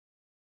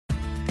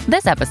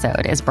This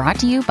episode is brought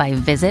to you by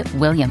Visit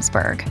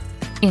Williamsburg.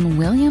 In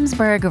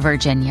Williamsburg,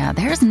 Virginia,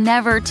 there's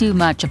never too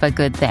much of a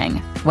good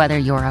thing. Whether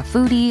you're a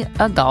foodie,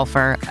 a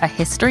golfer, a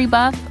history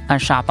buff, a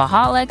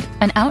shopaholic,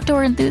 an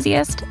outdoor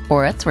enthusiast,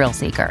 or a thrill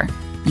seeker,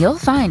 you'll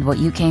find what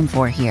you came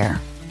for here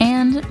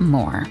and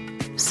more.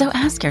 So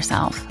ask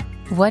yourself,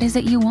 what is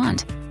it you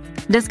want?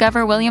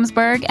 Discover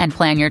Williamsburg and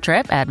plan your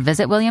trip at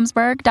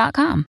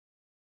visitwilliamsburg.com.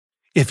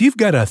 If you've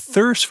got a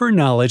thirst for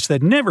knowledge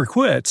that never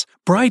quits,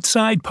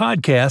 Brightside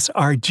Podcasts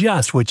are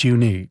just what you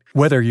need.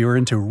 Whether you're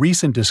into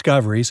recent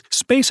discoveries,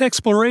 space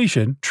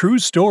exploration, true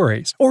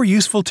stories, or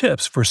useful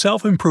tips for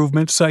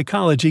self-improvement,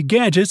 psychology,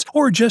 gadgets,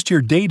 or just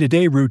your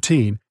day-to-day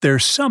routine,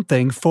 there's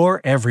something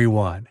for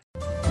everyone.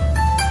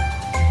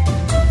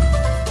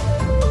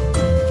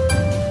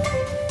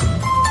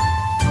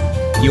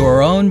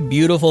 Your own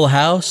beautiful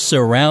house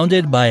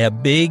surrounded by a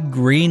big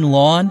green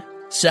lawn?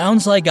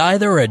 Sounds like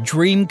either a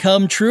dream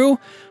come true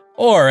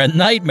or a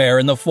nightmare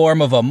in the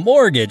form of a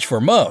mortgage for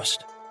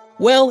most.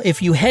 Well,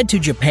 if you head to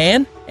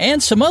Japan,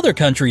 and some other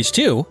countries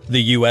too,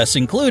 the US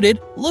included,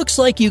 looks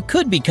like you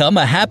could become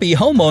a happy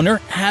homeowner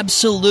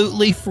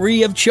absolutely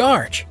free of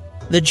charge.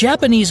 The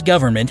Japanese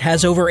government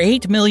has over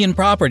 8 million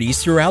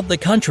properties throughout the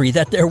country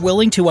that they're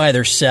willing to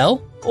either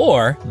sell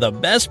or, the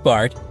best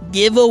part,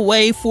 give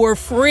away for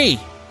free.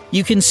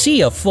 You can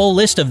see a full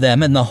list of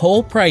them and the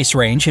whole price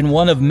range in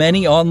one of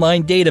many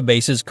online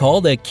databases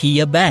called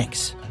Akiya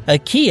Banks.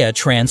 Akiya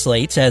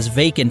translates as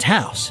vacant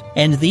house,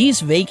 and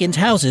these vacant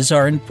houses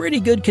are in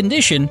pretty good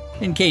condition,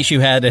 in case you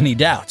had any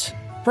doubts.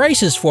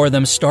 Prices for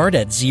them start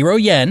at 0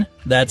 yen,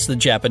 that's the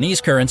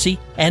Japanese currency,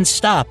 and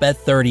stop at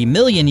 30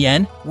 million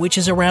yen, which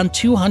is around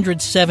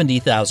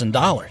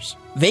 $270,000.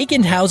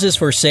 Vacant houses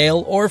for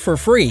sale or for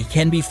free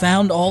can be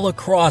found all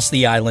across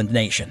the island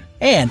nation,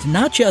 and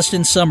not just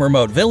in some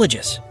remote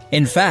villages.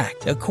 In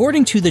fact,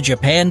 according to the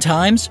Japan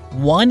Times,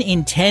 1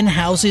 in 10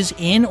 houses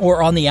in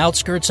or on the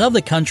outskirts of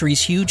the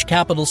country's huge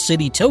capital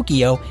city,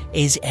 Tokyo,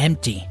 is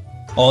empty.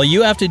 All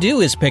you have to do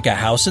is pick a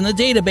house in the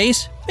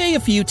database, pay a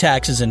few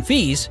taxes and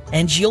fees,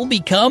 and you'll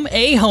become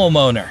a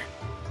homeowner.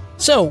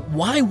 So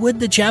why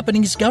would the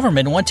Japanese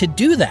government want to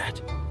do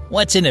that?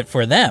 What's in it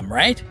for them,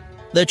 right?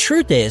 The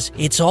truth is,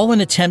 it's all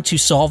an attempt to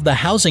solve the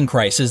housing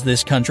crisis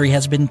this country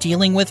has been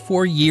dealing with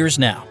for years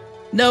now.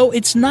 No,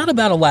 it's not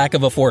about a lack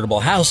of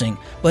affordable housing,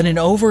 but an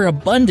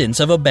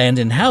overabundance of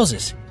abandoned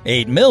houses.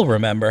 8 mil,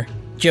 remember?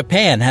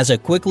 Japan has a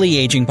quickly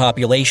aging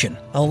population.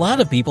 A lot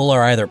of people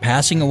are either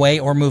passing away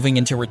or moving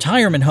into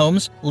retirement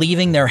homes,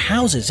 leaving their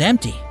houses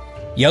empty.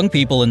 Young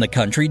people in the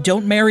country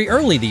don't marry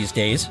early these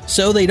days,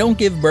 so they don't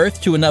give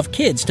birth to enough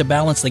kids to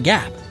balance the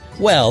gap.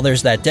 Well,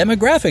 there's that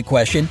demographic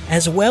question,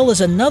 as well as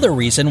another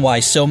reason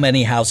why so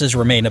many houses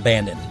remain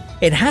abandoned.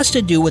 It has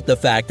to do with the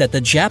fact that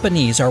the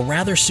Japanese are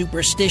rather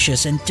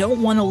superstitious and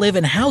don't want to live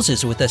in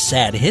houses with a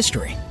sad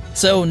history.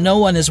 So no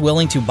one is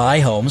willing to buy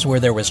homes where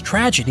there was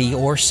tragedy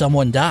or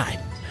someone died.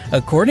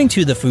 According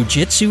to the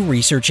Fujitsu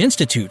Research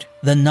Institute,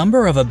 the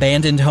number of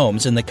abandoned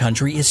homes in the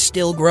country is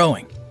still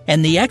growing,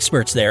 and the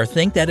experts there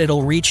think that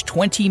it'll reach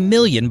 20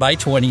 million by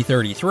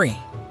 2033.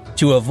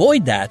 To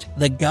avoid that,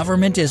 the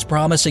government is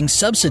promising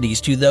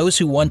subsidies to those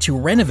who want to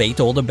renovate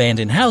old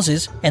abandoned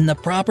houses, and the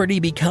property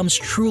becomes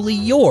truly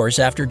yours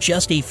after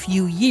just a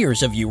few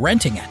years of you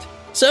renting it.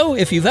 So,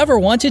 if you've ever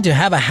wanted to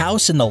have a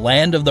house in the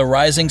land of the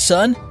rising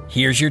sun,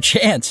 here's your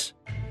chance.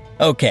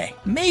 Okay,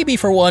 maybe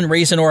for one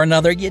reason or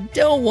another you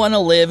don't want to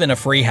live in a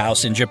free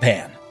house in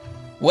Japan.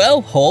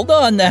 Well, hold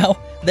on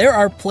now. There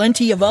are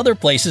plenty of other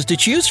places to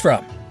choose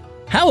from.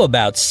 How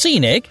about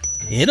scenic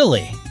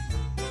Italy?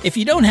 If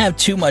you don't have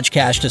too much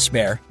cash to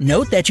spare,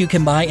 note that you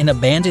can buy an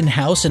abandoned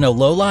house in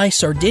Ololai,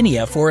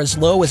 Sardinia for as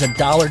low as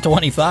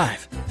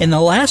 $1.25. In the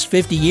last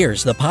 50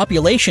 years, the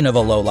population of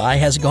Ololai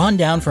has gone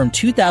down from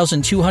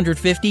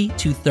 2,250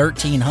 to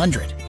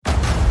 1,300.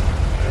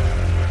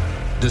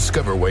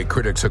 Discover why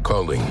critics are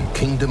calling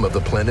Kingdom of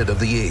the Planet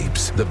of the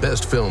Apes the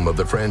best film of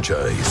the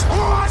franchise.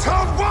 What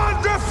a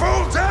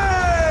wonderful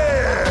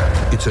day!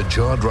 It's a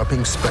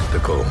jaw-dropping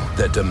spectacle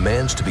that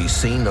demands to be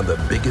seen on the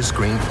biggest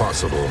screen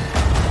possible.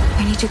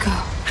 We need to go.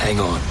 Hang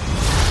on.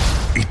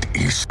 It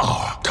is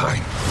our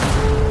time.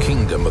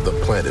 Kingdom of the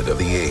Planet of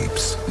the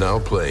Apes. Now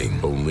playing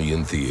only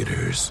in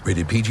theaters.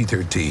 Rated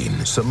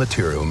PG-13. Some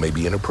material may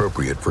be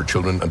inappropriate for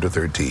children under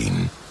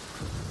 13.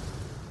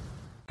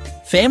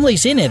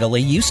 Families in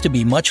Italy used to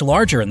be much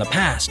larger in the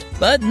past,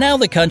 but now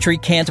the country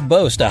can't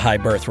boast a high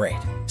birth rate.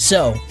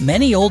 So,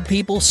 many old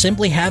people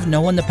simply have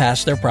no one to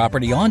pass their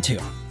property on to.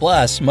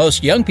 Plus,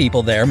 most young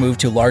people there move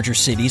to larger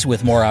cities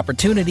with more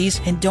opportunities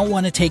and don't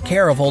want to take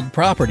care of old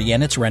property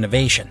and its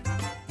renovation.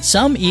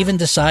 Some even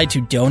decide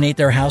to donate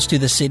their house to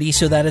the city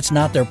so that it's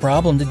not their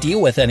problem to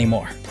deal with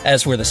anymore.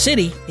 As for the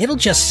city, it'll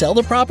just sell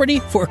the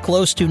property for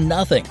close to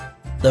nothing.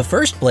 The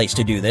first place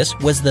to do this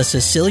was the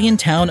Sicilian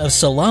town of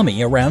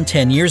Salami around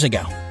 10 years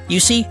ago.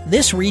 You see,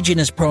 this region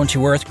is prone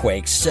to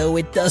earthquakes, so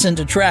it doesn't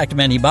attract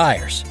many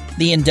buyers.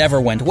 The endeavor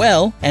went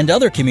well, and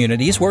other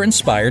communities were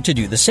inspired to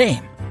do the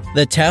same.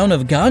 The town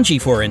of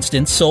Ganji, for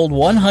instance, sold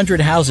 100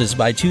 houses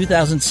by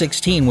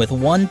 2016 with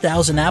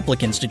 1,000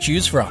 applicants to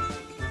choose from.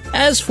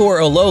 As for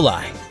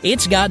Ololai,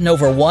 it's gotten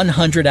over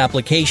 100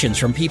 applications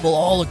from people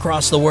all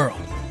across the world.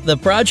 The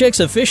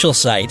project's official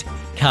site,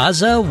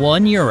 Casa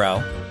 1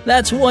 Euro,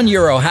 that's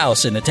 €1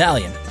 house in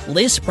Italian,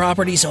 lists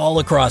properties all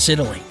across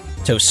Italy.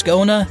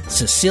 Toscana,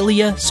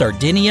 Sicilia,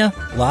 Sardinia,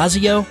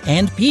 Lazio,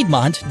 and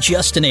Piedmont,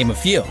 just to name a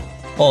few.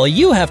 All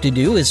you have to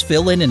do is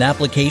fill in an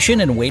application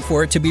and wait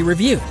for it to be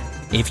reviewed.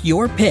 If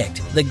you're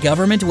picked, the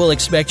government will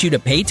expect you to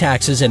pay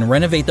taxes and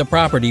renovate the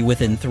property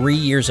within 3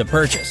 years of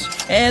purchase,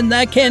 and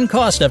that can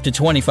cost up to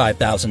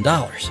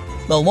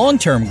 $25,000. The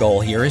long-term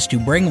goal here is to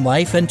bring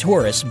life and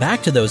tourists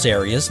back to those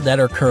areas that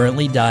are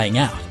currently dying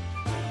out.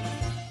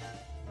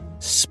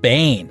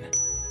 Spain.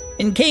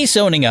 In case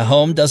owning a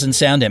home doesn't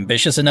sound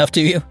ambitious enough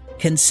to you,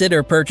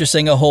 consider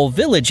purchasing a whole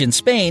village in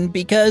Spain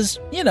because,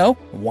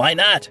 why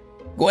not?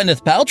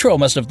 Gwyneth Paltrow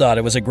must have thought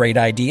it was a great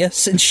idea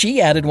since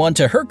she added one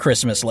to her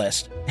Christmas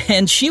list.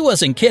 And she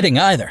wasn't kidding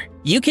either.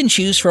 You can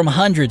choose from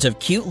hundreds of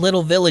cute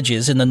little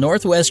villages in the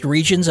northwest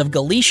regions of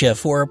Galicia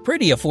for a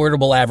pretty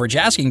affordable average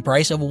asking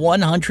price of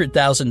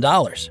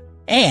 $100,000.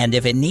 And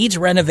if it needs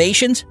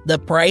renovations, the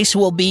price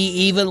will be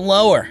even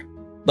lower.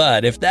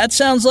 But if that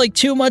sounds like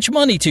too much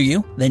money to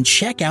you, then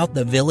check out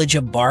the village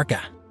of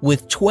Barca.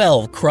 With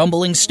 12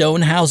 crumbling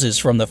stone houses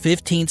from the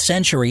 15th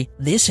century,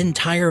 this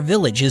entire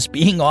village is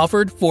being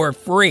offered for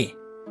free.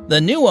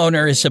 The new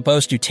owner is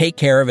supposed to take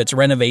care of its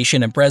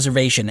renovation and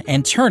preservation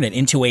and turn it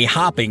into a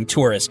hopping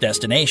tourist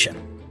destination.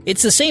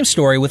 It's the same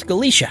story with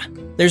Galicia.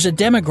 There's a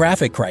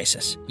demographic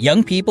crisis.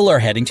 Young people are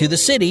heading to the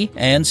city,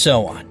 and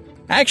so on.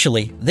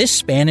 Actually, this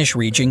Spanish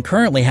region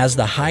currently has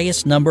the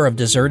highest number of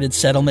deserted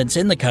settlements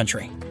in the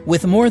country,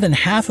 with more than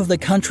half of the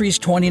country's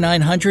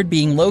 2,900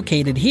 being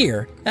located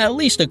here, at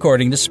least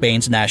according to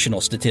Spain's National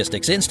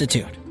Statistics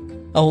Institute.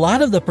 A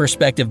lot of the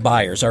prospective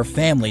buyers are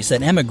families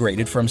that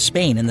emigrated from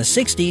Spain in the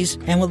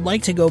 60s and would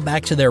like to go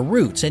back to their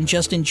roots and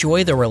just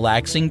enjoy the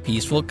relaxing,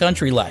 peaceful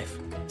country life.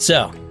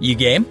 So, you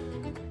game?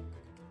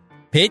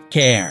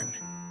 Pitcairn.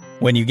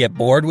 When you get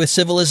bored with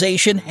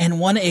civilization and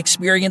want to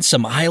experience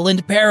some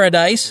island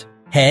paradise,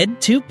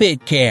 head to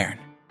Pitcairn.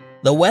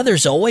 The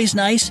weather's always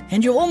nice,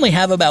 and you'll only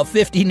have about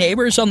 50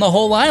 neighbors on the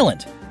whole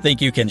island.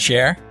 Think you can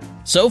share?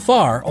 So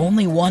far,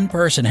 only one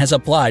person has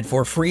applied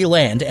for free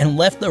land and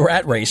left the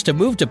rat race to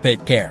move to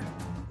Pitcairn.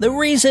 The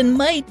reason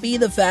might be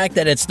the fact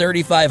that it's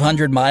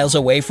 3,500 miles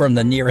away from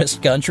the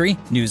nearest country,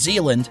 New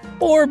Zealand,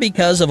 or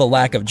because of a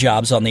lack of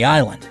jobs on the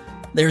island.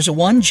 There's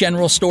one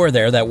general store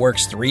there that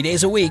works 3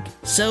 days a week,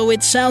 so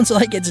it sounds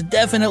like it's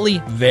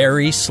definitely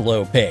very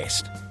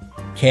slow-paced.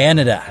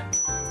 Canada.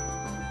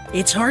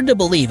 It's hard to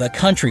believe a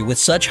country with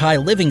such high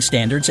living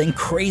standards and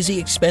crazy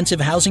expensive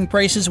housing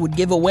prices would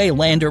give away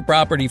land or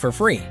property for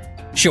free.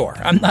 Sure,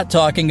 I'm not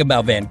talking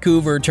about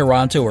Vancouver,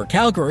 Toronto, or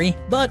Calgary,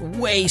 but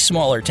way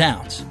smaller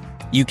towns.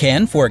 You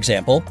can, for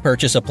example,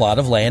 purchase a plot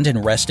of land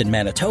in Reston,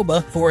 Manitoba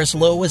for as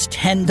low as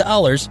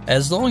 $10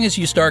 as long as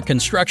you start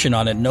construction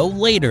on it no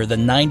later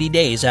than 90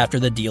 days after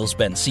the deal's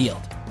been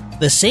sealed.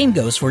 The same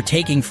goes for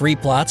taking free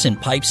plots in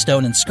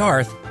Pipestone and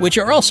Scarth, which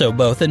are also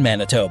both in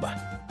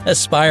Manitoba.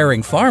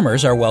 Aspiring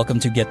farmers are welcome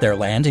to get their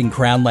land in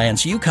Crown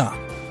Lands, Yukon.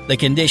 The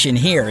condition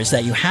here is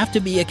that you have to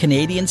be a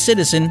Canadian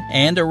citizen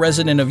and a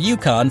resident of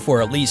Yukon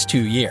for at least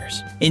 2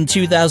 years. In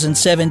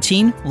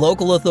 2017,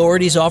 local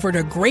authorities offered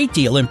a great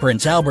deal in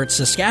Prince Albert,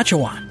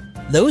 Saskatchewan.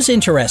 Those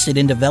interested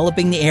in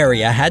developing the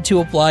area had to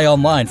apply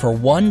online for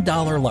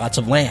 $1 lots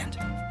of land.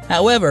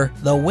 However,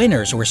 the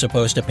winners were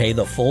supposed to pay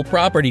the full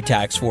property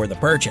tax for the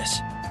purchase.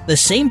 The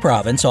same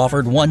province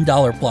offered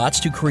 $1 plots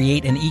to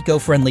create an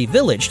eco-friendly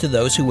village to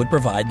those who would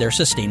provide their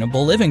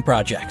sustainable living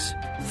projects.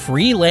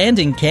 Free land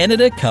in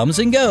Canada comes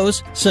and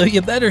goes, so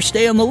you better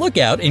stay on the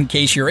lookout in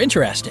case you're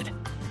interested.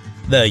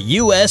 The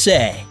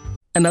USA.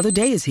 Another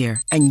day is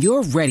here, and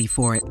you're ready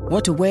for it.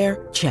 What to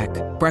wear? Check.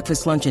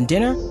 Breakfast, lunch, and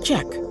dinner?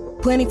 Check.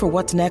 Planning for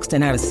what's next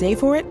and how to save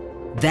for it?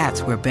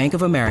 That's where Bank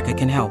of America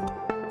can help.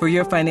 For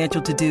your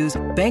financial to-dos,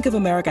 Bank of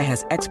America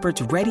has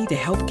experts ready to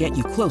help get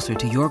you closer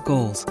to your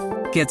goals.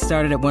 Get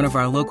started at one of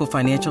our local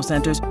financial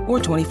centers or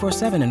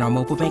 24/7 in our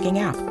mobile banking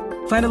app.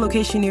 Find a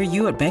location near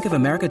you at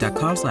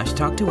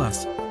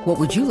bankofamerica.com/talktous. What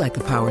would you like the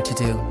power to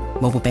do?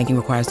 Mobile banking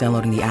requires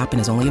downloading the app and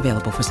is only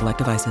available for select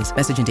devices.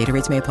 Message and data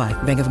rates may apply.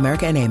 Bank of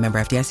America NA, member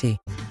FDIC.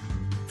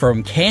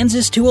 From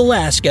Kansas to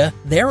Alaska,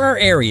 there are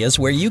areas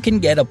where you can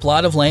get a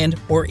plot of land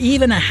or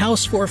even a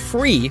house for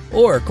free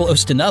or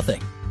close to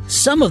nothing.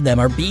 Some of them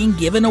are being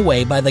given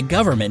away by the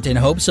government in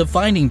hopes of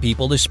finding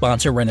people to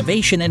sponsor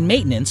renovation and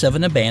maintenance of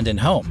an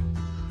abandoned home.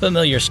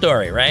 Familiar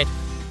story, right?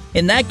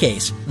 In that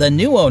case, the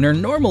new owner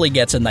normally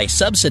gets a nice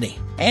subsidy,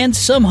 and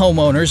some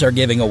homeowners are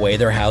giving away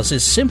their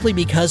houses simply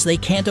because they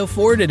can't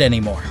afford it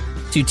anymore.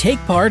 To take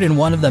part in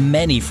one of the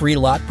many free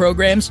lot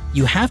programs,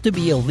 you have to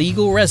be a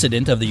legal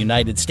resident of the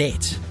United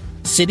States.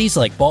 Cities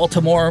like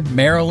Baltimore,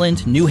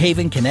 Maryland, New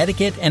Haven,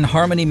 Connecticut, and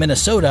Harmony,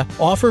 Minnesota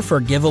offer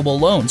forgivable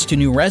loans to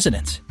new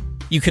residents.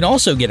 You can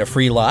also get a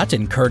free lot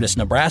in Curtis,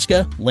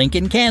 Nebraska,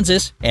 Lincoln,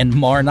 Kansas, and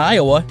Marne,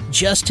 Iowa,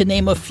 just to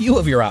name a few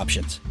of your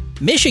options.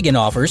 Michigan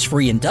offers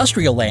free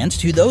industrial land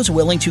to those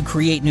willing to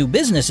create new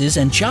businesses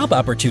and job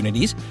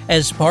opportunities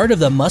as part of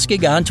the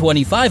Muskegon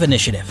 25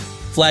 initiative.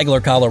 Flagler,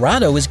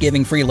 Colorado is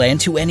giving free land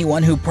to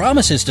anyone who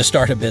promises to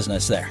start a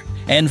business there.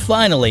 And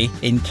finally,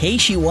 in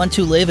case you want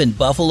to live in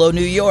Buffalo,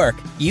 New York,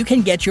 you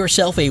can get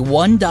yourself a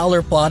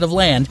 $1 plot of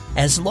land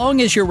as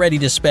long as you're ready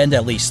to spend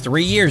at least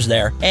 3 years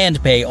there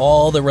and pay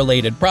all the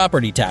related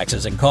property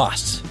taxes and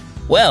costs.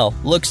 Well,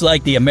 looks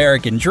like the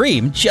American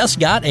dream just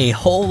got a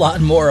whole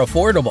lot more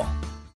affordable.